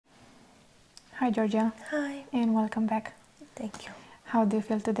Hi Georgia. Hi. And welcome back. Thank you. How do you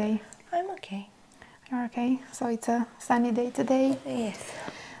feel today? I'm okay. You're okay? So it's a sunny day today? Yes.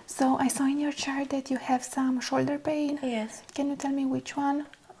 So I saw in your chart that you have some shoulder pain. Yes. Can you tell me which one?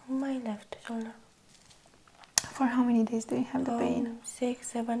 My left shoulder. For how many days do you have the pain? 6,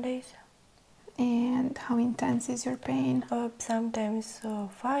 7 days. And how intense is your pain? Sometimes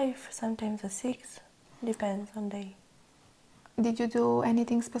 5, sometimes 6. Depends on day. Did you do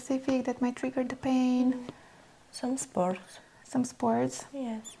anything specific that might trigger the pain? Some sports. Some sports?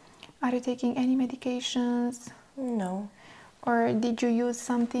 Yes. Are you taking any medications? No. Or did you use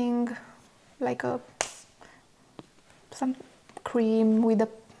something like some cream with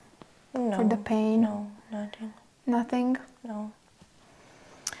for the pain? No, nothing. Nothing? No.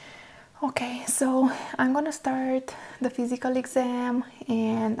 Okay, so I'm gonna start the physical exam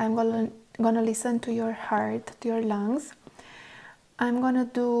and I'm gonna listen to your heart, to your lungs. I'm gonna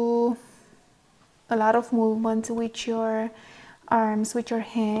do a lot of movements with your arms, with your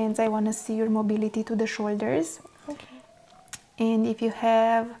hands. I wanna see your mobility to the shoulders. Okay. And if you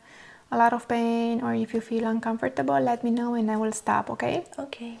have a lot of pain or if you feel uncomfortable, let me know and I will stop, okay?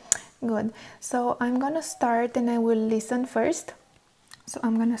 Okay. Good. So I'm gonna start and I will listen first. So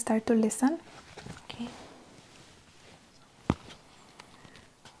I'm gonna start to listen. Okay.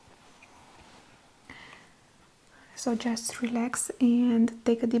 So just relax and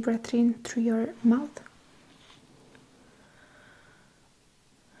take a deep breath in through your mouth.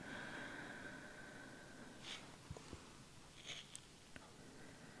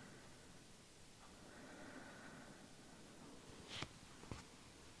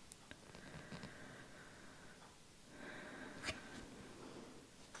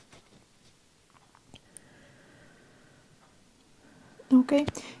 Okay,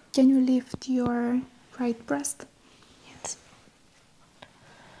 can you lift your right breast? Yes.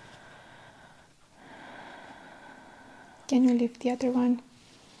 Can you lift the other one?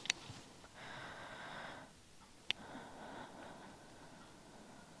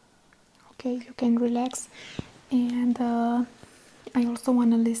 Okay, you can relax. And I also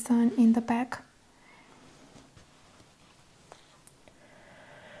want to listen in the back.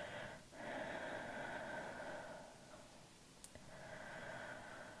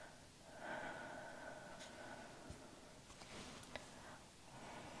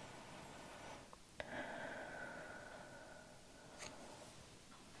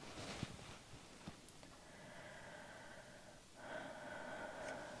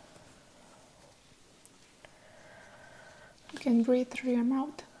 You can breathe through your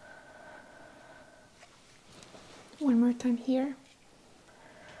mouth. One more time here.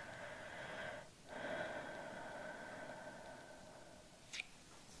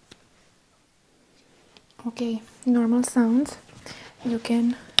 Okay, normal sounds. You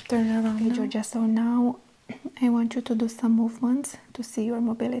can turn around now. Georgia, so now I want you to do some movements to see your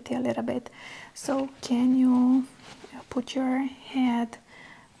mobility a little bit. So can you put your head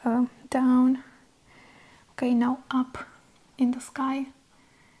down? Okay, now up in the sky,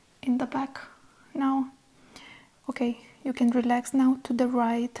 in the back now. Okay, you can relax now to the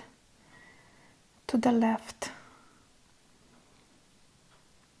right, to the left.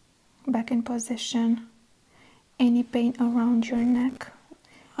 Back in position. Any pain around your neck?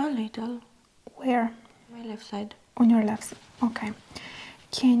 A little. Where? My left side. On your left side. Okay.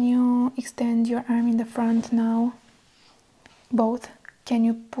 Can you extend your arm in the front now? Both. Can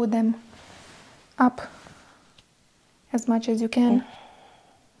you put them up as much as you can?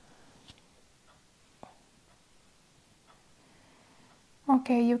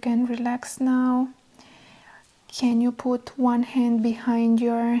 Okay, you can relax now. Can you put one hand behind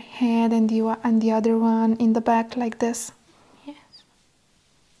your head and the other one in the back like this? Yes.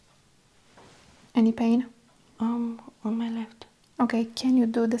 Any pain? On my left. Okay, can you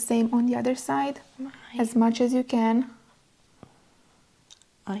do the same on the other side? As much as you can.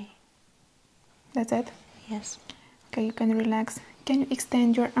 That's it? Yes. Okay, you can relax. Can you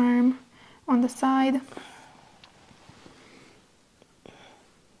extend your arm on the side?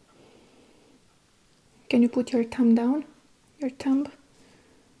 Can you put your thumb down? Your thumb?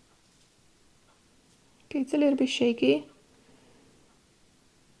 Okay, it's a little bit shaky.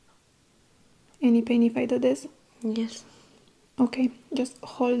 Any pain if I do this? Yes. Okay, just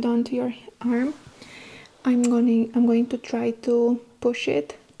hold on to your arm. I'm going to try to push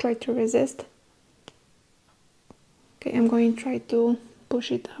it. Try to resist. Okay, I'm going to try to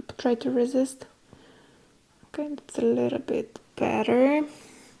push it up. Try to resist. Okay, that's a little bit better.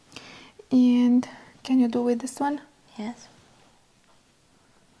 And can you do with this one? Yes.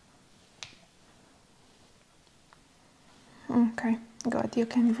 Okay, good. You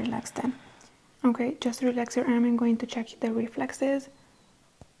can relax then. Okay, just relax your arm. I'm going to check the reflexes.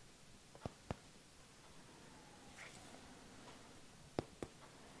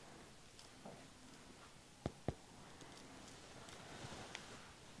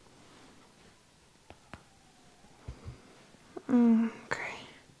 Okay.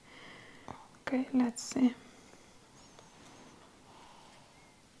 Okay, let's see.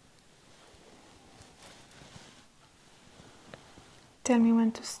 Tell me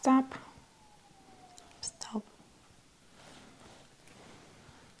when to stop. Stop.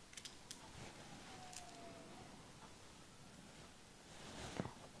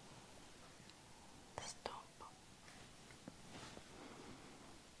 Stop.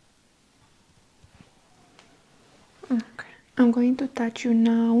 Okay. I'm going to touch you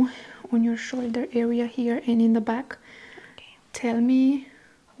now on your shoulder area here and in the back. Okay. Tell me,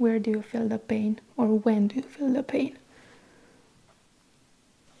 where do you feel the pain, or when do you feel the pain?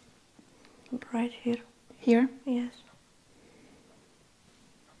 Right here. Here? Yes.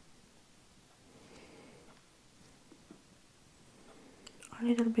 A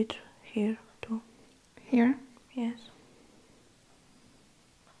little bit here too. Here? Yes.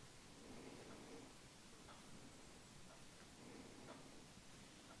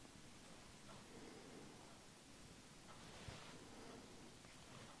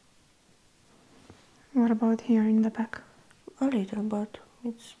 What about here in the back? A little, but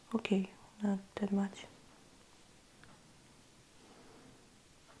it's okay. Not that much.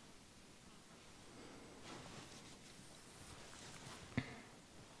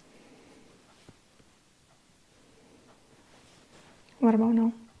 What about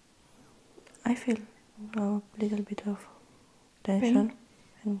now? I feel a little bit of tension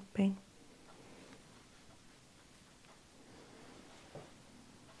and pain.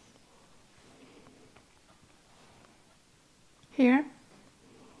 Here?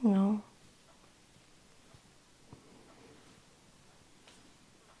 No.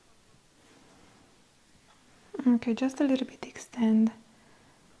 Okay, just a little bit extended.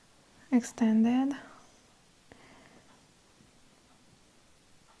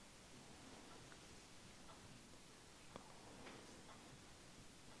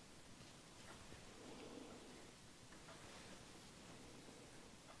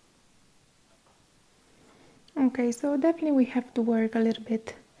 Okay, so definitely we have to work a little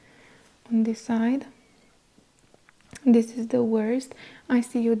bit on this side. This is the worst. I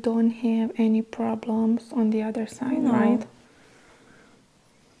see you don't have any problems on the other side, No. right?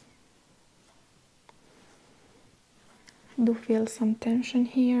 Do feel some tension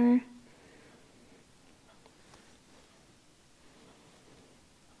here.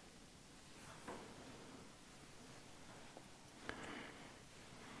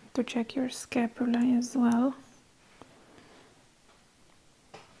 To check your scapula as well.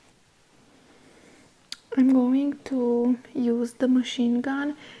 I'm going to use the machine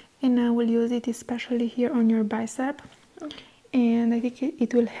gun, and I will use it especially here on your bicep. Okay. And I think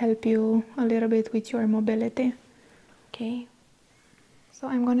it will help you a little bit with your mobility. Okay. So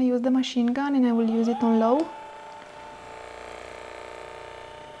I'm going to use the machine gun, and I will use it on low.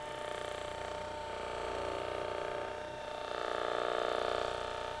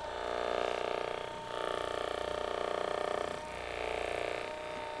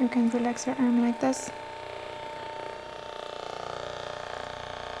 You can relax your arm like this.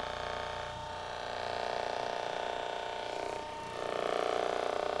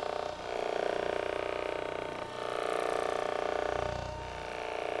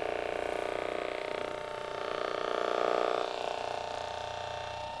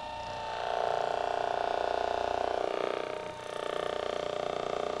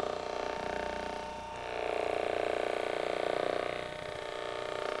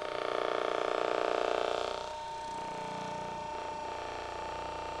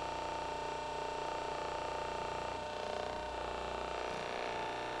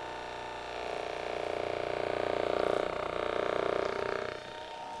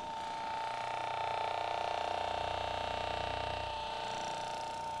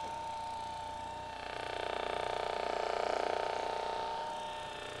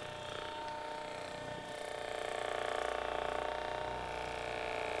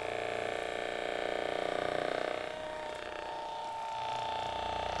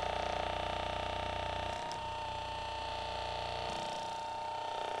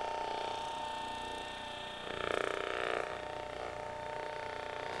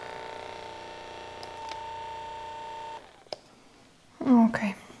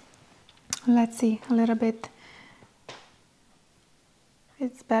 Okay, let's see a little bit.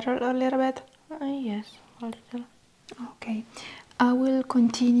 It's better a little bit. Yes, a little. Okay,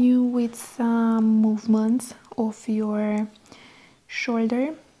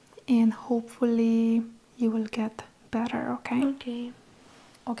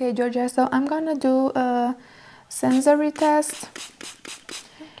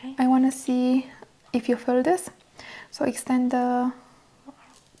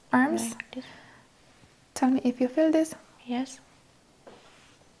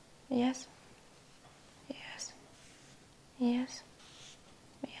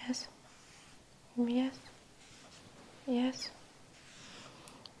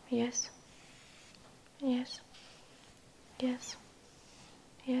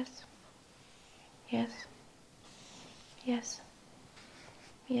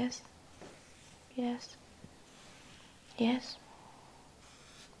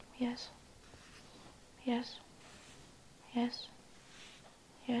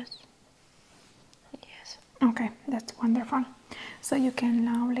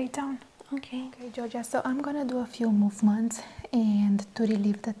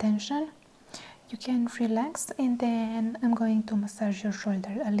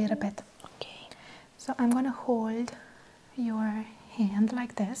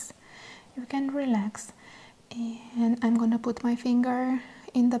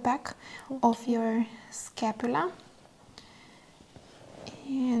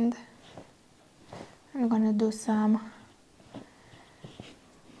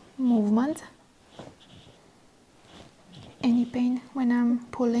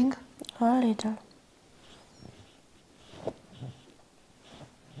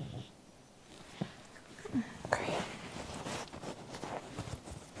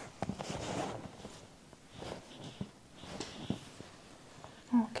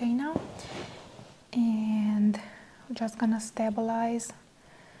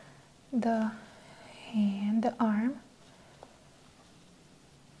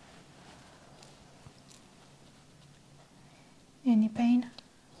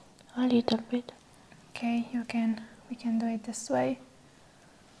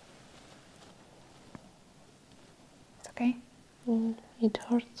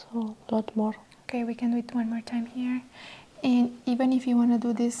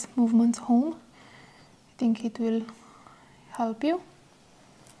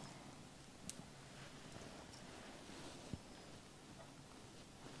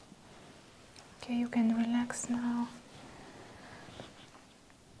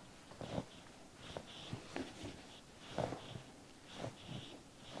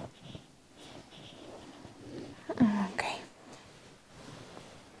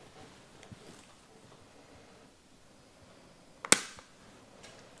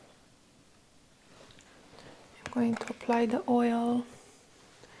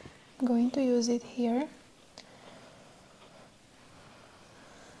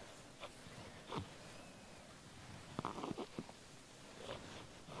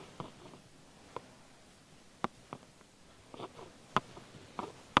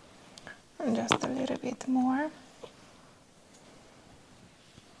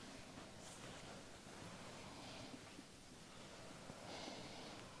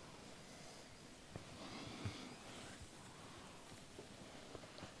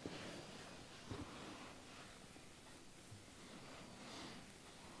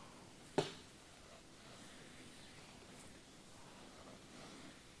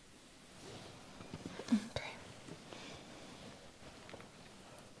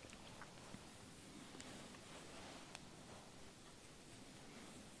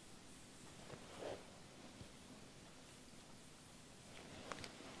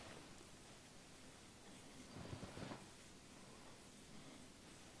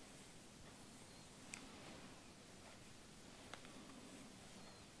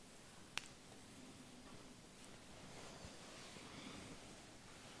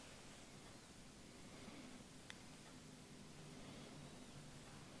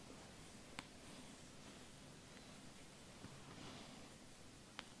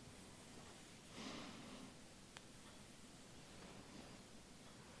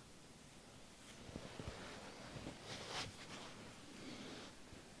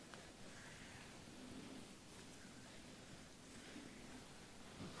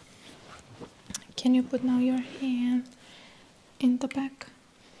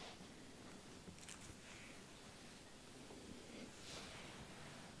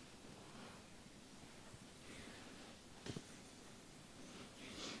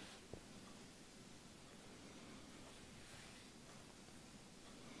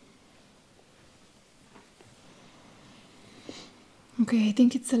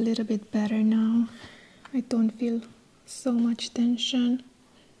 So much tension.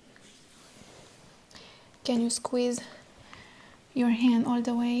 Can you squeeze your hand all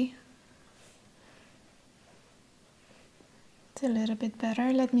the way? It's a little bit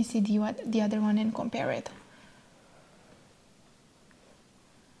better. Let me see the other one and compare it.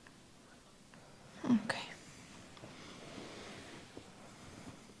 Okay.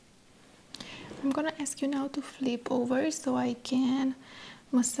 I'm gonna ask you now to flip over so I can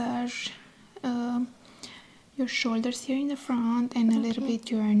massage your shoulders here in the front and a little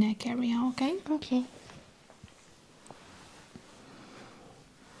bit your neck area, okay? Okay.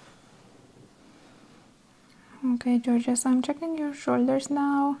 Okay, Georgia, so I'm checking your shoulders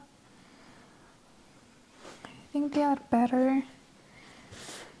now. I think they are better.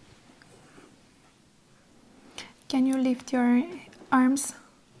 Can you lift your arms?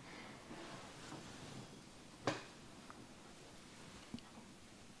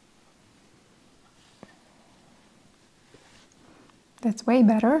 That's way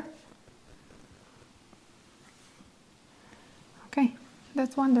better. Okay,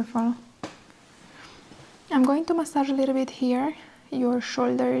 that's wonderful. I'm going to massage a little bit here, your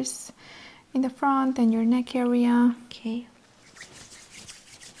shoulders in the front and your neck area. Okay.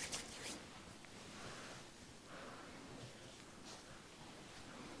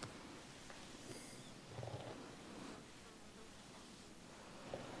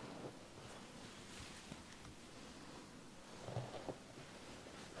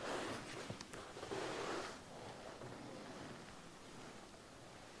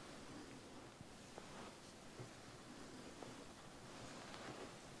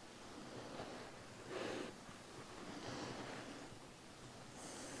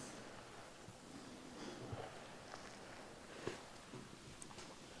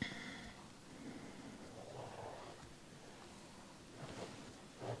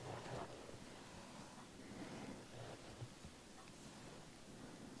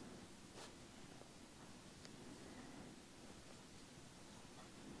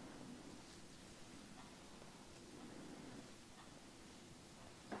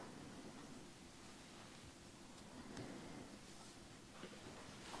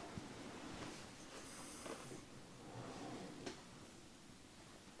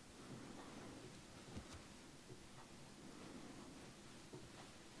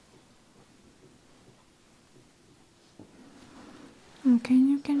 Okay,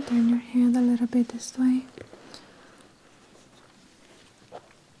 you can turn your head a little bit this way.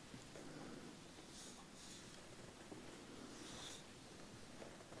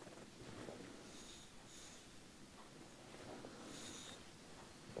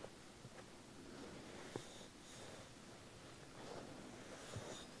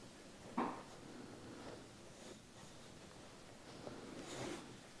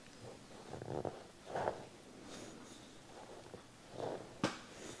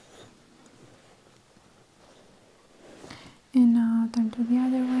 And now turn to the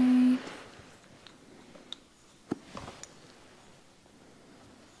other way.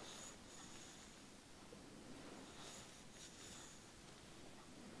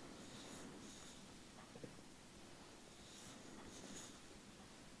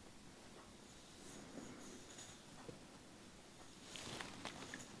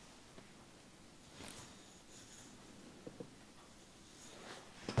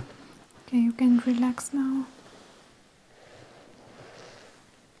 Okay, you can relax now.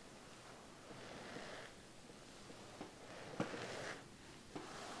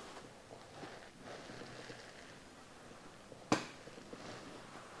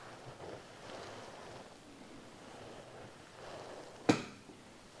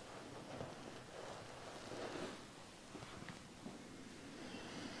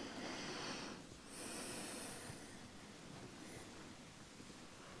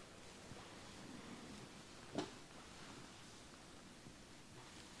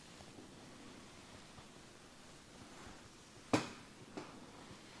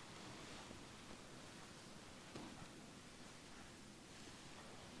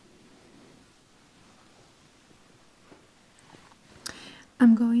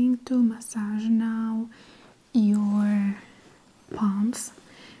 I'm going to massage now your palms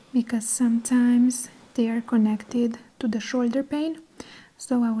because sometimes they are connected to the shoulder pain,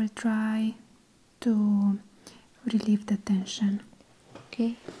 so I will try to relieve the tension.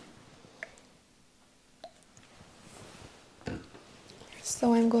 Okay.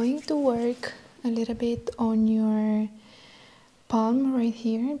 So I'm going to work a little bit on your palm right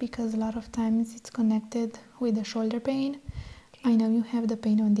here because a lot of times it's connected with the shoulder pain. I know you have the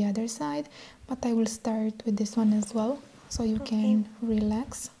pain on the other side, but I will start with this one as well so you can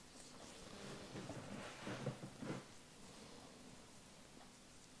relax.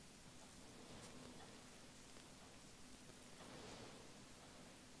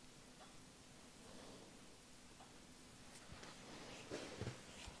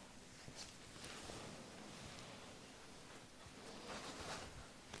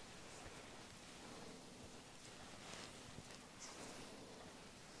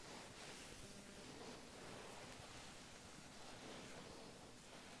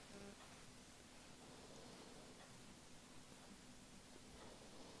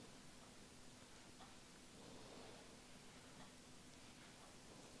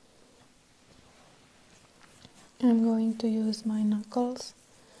 I'm going to use my knuckles.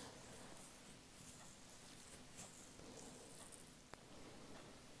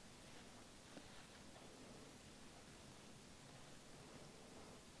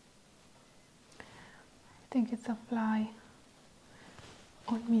 I think it's a fly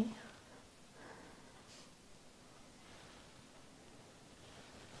on me.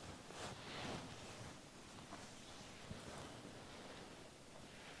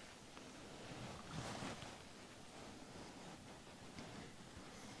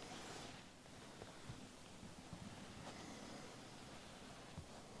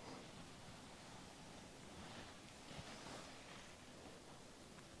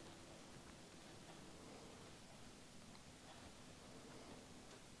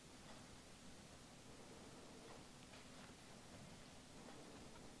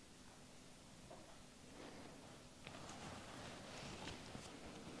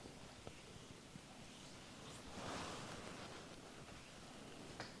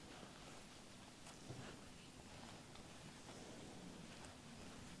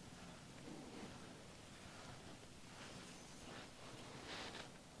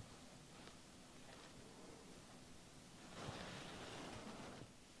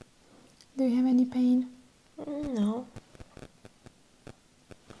 Do you have any pain? No.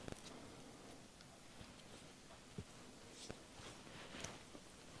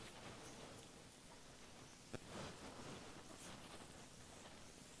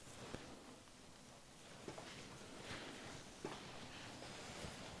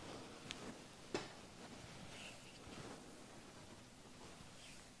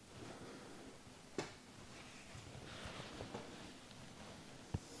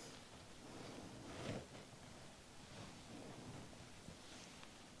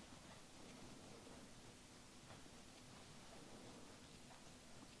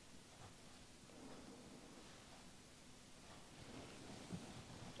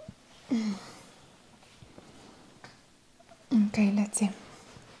 Okay, let's see.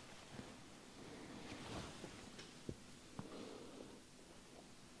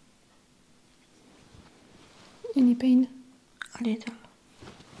 Any pain? A little.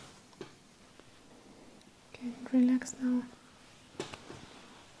 Okay, relax now.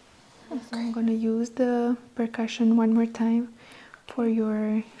 Okay. So I'm gonna use the percussion one more time for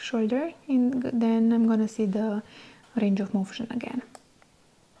your shoulder, and then I'm gonna see the range of motion again.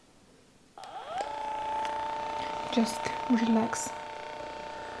 Just relax.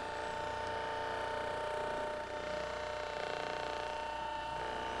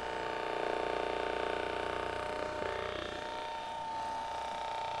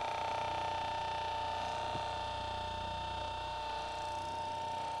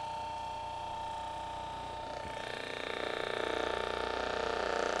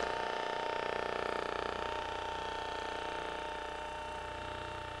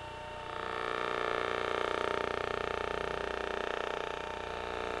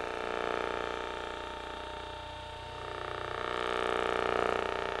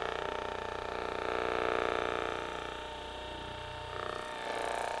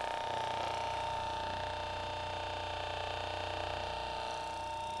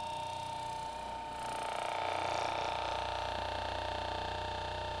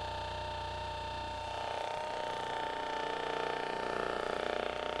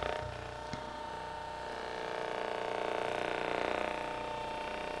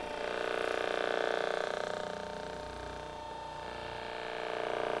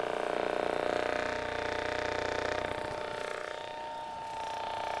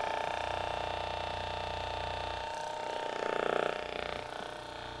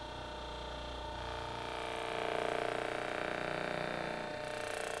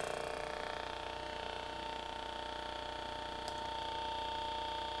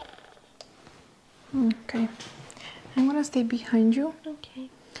 Okay, I'm gonna stay behind you. Okay.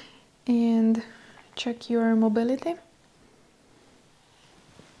 And check your mobility.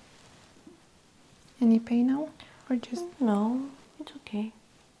 Any pain now, or just No, it's okay.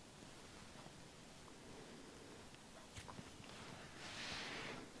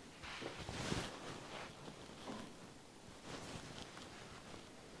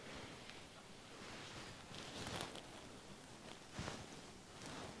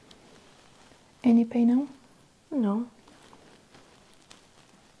 any pain now? No.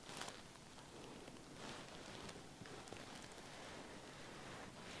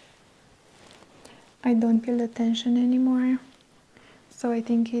 I don't feel the tension anymore, so I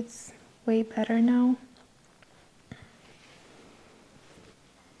think it's way better now.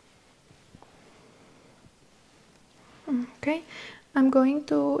 Okay, I'm going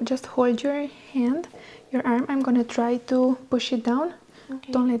to just hold your hand, your arm. I'm going to try to push it down.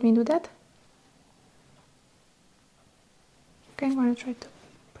 Okay. Don't let me do that. Okay, I'm going to try to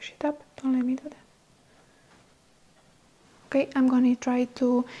push it up. Don't let me do that. Okay, I'm going to try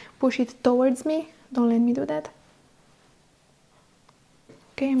to push it towards me. Don't let me do that.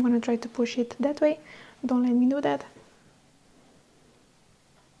 Okay, I'm going to try to push it that way. Don't let me do that.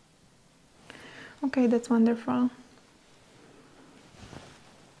 Okay, that's wonderful.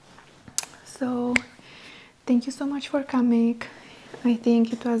 So, thank you so much for coming. I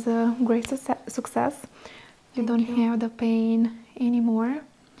think it was a great success. You don't have the pain anymore.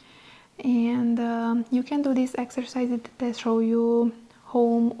 And you can do these exercises that I show you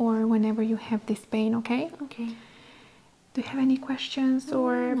home or whenever you have this pain, okay? Okay. Do you have any questions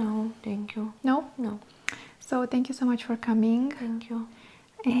or? No, thank you. No? No. So thank you so much for coming. Thank you.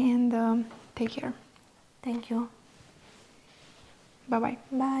 And take care. Thank you. Bye-bye.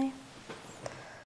 Bye.